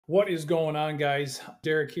What is going on, guys?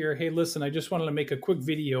 Derek here. Hey, listen, I just wanted to make a quick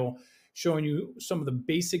video showing you some of the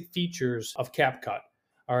basic features of CapCut.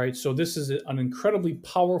 All right, so this is an incredibly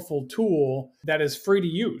powerful tool that is free to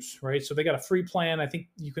use, right? So they got a free plan. I think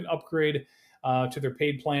you can upgrade to their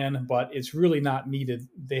paid plan, but it's really not needed.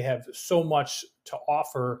 They have so much to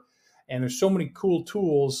offer, and there's so many cool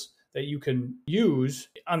tools that you can use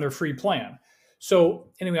on their free plan. So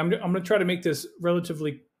anyway, I'm going to try to make this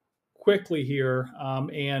relatively quickly here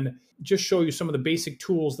and just show you some of the basic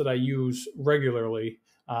tools that I use regularly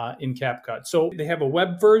in CapCut. So they have a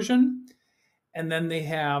web version, and then they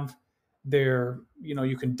have their,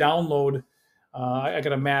 you can download, I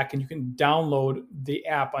got a Mac, and you can download the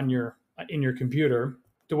app on in your computer.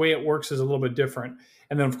 The way it works is a little bit different.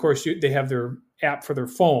 And then, of course, they have their app for their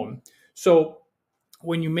phone. So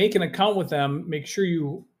when you make an account with them, make sure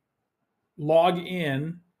you log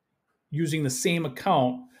in using the same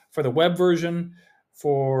account for the web version,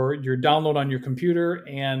 for your download on your computer,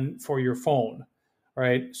 and for your phone,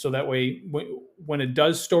 right? So that way, when it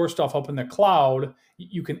does store stuff up in the cloud,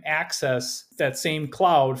 you can access that same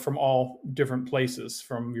cloud from all different places,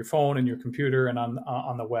 from your phone and your computer and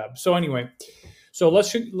on the web. So anyway, so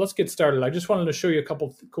let's get started. I just wanted to show you a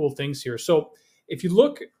couple cool things here. So if you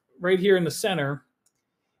look right here in the center,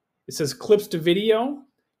 it says clips to video.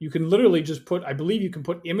 You can literally just put, I believe you can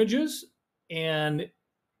put images, and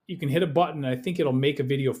you can hit a button, and I think it'll make a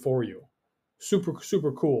video for you. Super,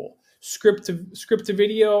 super cool. Script to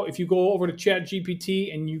video. If you go over to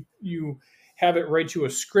ChatGPT and you have it write you a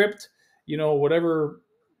script, whatever,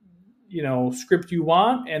 script you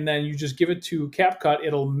want, and then you just give it to CapCut,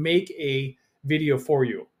 it'll make a video for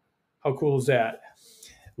you. How cool is that?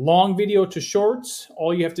 Long video to shorts.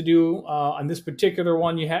 All you have to do on this particular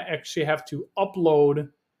one, you actually have to upload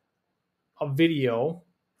a video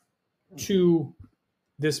to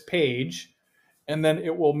this page, and then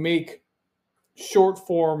it will make short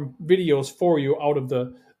form videos for you out of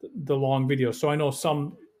the long video. So I know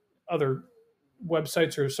some other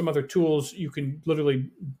websites or some other tools, you can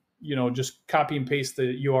literally, just copy and paste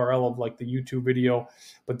the URL of like the YouTube video,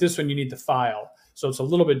 but this one you need the file. So it's a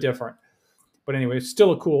little bit different. But anyway, it's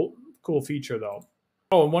still a cool feature though.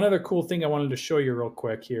 Oh, and one other cool thing I wanted to show you real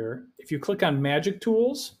quick here. If you click on Magic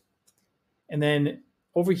Tools, and then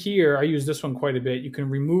over here, I use this one quite a bit. You can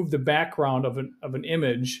remove the background of an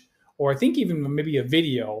image, or I think even maybe a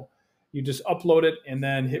video. You just upload it and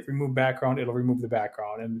then hit remove background. It'll remove the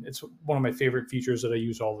background. And it's one of my favorite features that I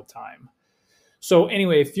use all the time. So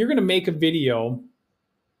anyway, if you're going to make a video,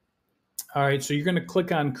 all right, so you're going to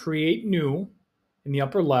click on Create New in the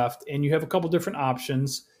upper left, and you have a couple different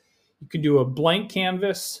options. You can do a blank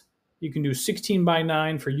canvas. You can do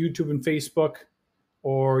 16:9 for YouTube and Facebook,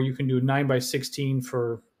 or you can do 9:16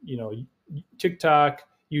 for, TikTok,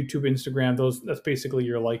 YouTube, Instagram. That's basically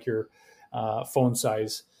your phone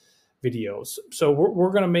size videos. So we're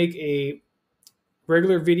going to make a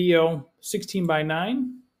regular video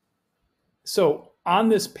 16:9. So on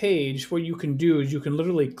this page, what you can do is you can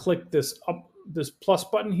literally click this plus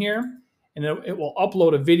button here, and it will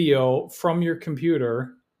upload a video from your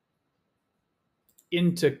computer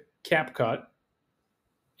into CapCut.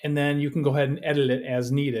 And then you can go ahead and edit it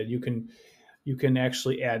as needed. You can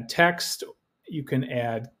actually add text. You can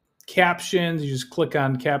add captions. You just click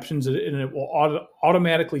on captions, and it will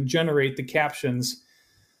automatically generate the captions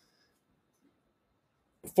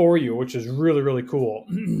for you, which is really, really cool.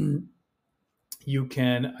 I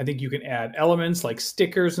think you can add elements like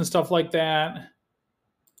stickers and stuff like that,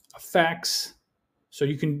 effects. So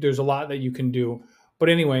there's a lot that you can do. But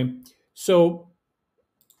anyway, so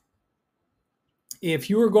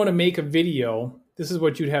if you were going to make a video, this is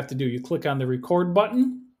what you'd have to do. You click on the record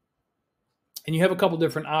button, and you have a couple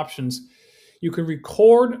different options. You can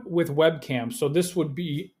record with webcam. So this would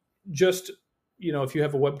be just, if you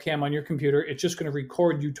have a webcam on your computer, it's just going to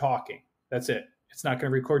record you talking. That's it. It's not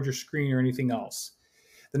going to record your screen or anything else.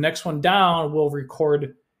 The next one down will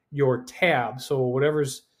record your tab. So whatever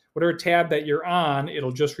tab that you're on,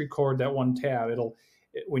 it'll just record that one tab.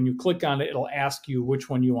 When you click on it, it'll ask you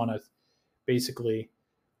which one you want to basically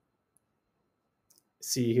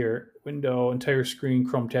see here. Window, entire screen,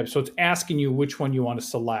 Chrome tab. So it's asking you which one you want to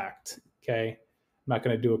select. Okay. I'm not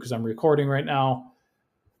going to do it because I'm recording right now.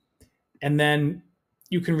 And then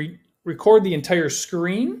you can record the entire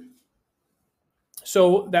screen.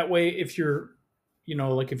 So that way, if you're,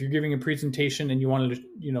 if you're giving a presentation and you wanted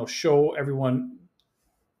to, show everyone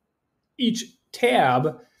each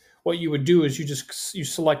tab, what you would do is you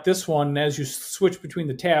select this one, and as you switch between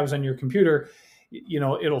the tabs on your computer,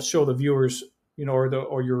 it'll show the viewers,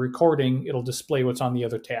 or your recording, it'll display what's on the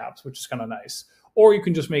other tabs, which is kind of nice. Or you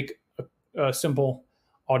can just make a simple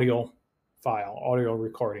audio file, audio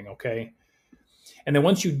recording, okay? And then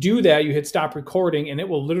once you do that, you hit stop recording and it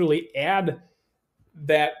will literally add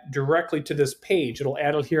that directly to this page. It'll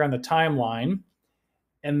add it here on the timeline,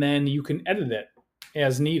 and then you can edit it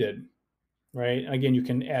as needed, right? Again, you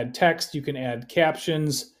can add text, you can add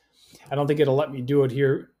captions. I don't think it'll let me do it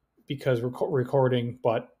here because we're recording,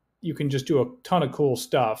 but you can just do a ton of cool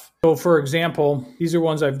stuff. So for example, these are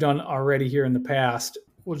ones I've done already here in the past.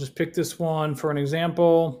 We'll just pick this one for an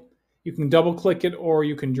example. You can double click it or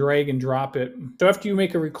you can drag and drop it. So after you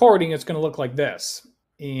make a recording, it's going to look like this.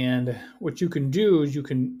 And what you can do is you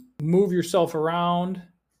can move yourself around,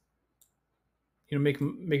 you know,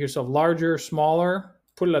 make yourself larger, smaller,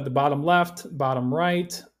 put it at the bottom left, bottom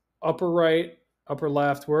right, upper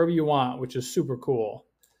left, wherever you want, which is super cool.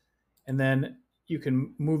 And then you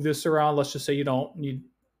can move this around. Let's just say you don't need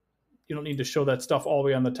to show that stuff all the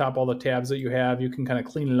way on the top, all the tabs that you have. You can kind of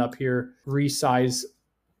clean it up here, resize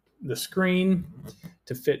the screen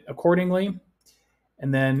to fit accordingly.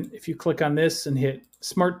 And then if you click on this and hit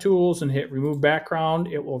Smart Tools and hit Remove Background,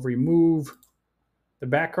 it will remove the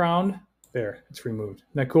background. There, it's removed.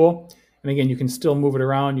 Isn't that cool? And again, you can still move it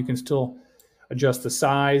around. You can still adjust the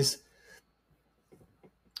size.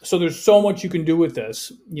 So there's so much you can do with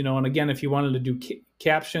this, you know. And again, if you wanted to do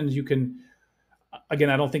captions, you can. Again,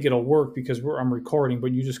 I don't think it'll work because I'm recording,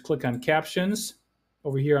 but you just click on captions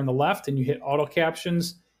over here on the left and you hit auto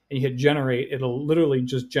captions and you hit generate. It'll literally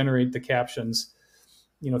just generate the captions,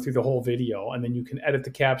 you know, through the whole video. And then you can edit the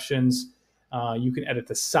captions. You can edit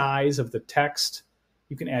the size of the text.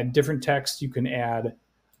 You can add different text. You can add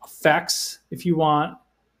effects if you want.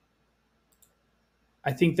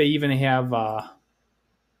 I think they even have,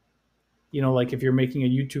 you know, like if you're making a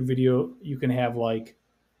YouTube video, you can have like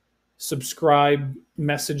subscribe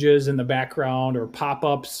messages in the background or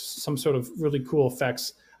pop-ups, some sort of really cool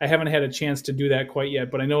effects. I haven't had a chance to do that quite yet,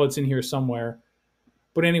 but I know it's in here somewhere.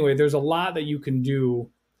 But anyway, there's a lot that you can do.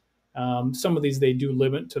 Some of these they do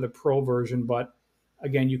limit to the pro version, but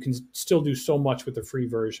again, you can still do so much with the free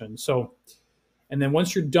version. So, and then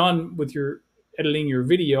once you're done with your editing your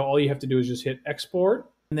video, all you have to do is just hit export.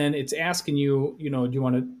 And then it's asking you, you know, do you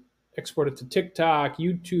want to export it to TikTok,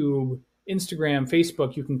 YouTube, Instagram,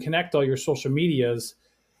 Facebook? You can connect all your social medias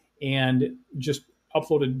and just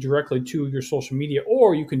upload it directly to your social media,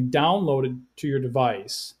 or you can download it to your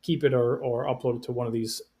device, keep it or upload it to one of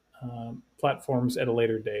these platforms at a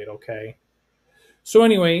later date, okay? So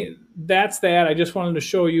anyway, that's that. I just wanted to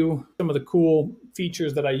show you some of the cool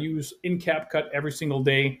features that I use in CapCut every single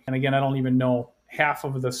day. And again, I don't even know half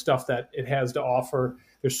of the stuff that it has to offer.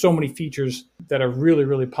 There's so many features that are really,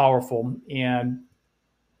 really powerful. And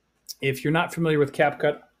if you're not familiar with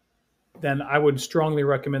CapCut, then I would strongly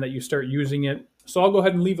recommend that you start using it. So I'll go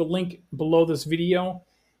ahead and leave a link below this video,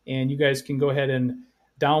 and you guys can go ahead and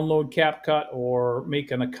download CapCut or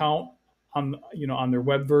make an account on, you know, on their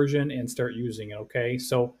web version and start using it, okay?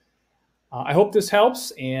 So I hope this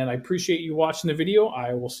helps, and I appreciate you watching the video.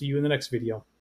 I will see you in the next video.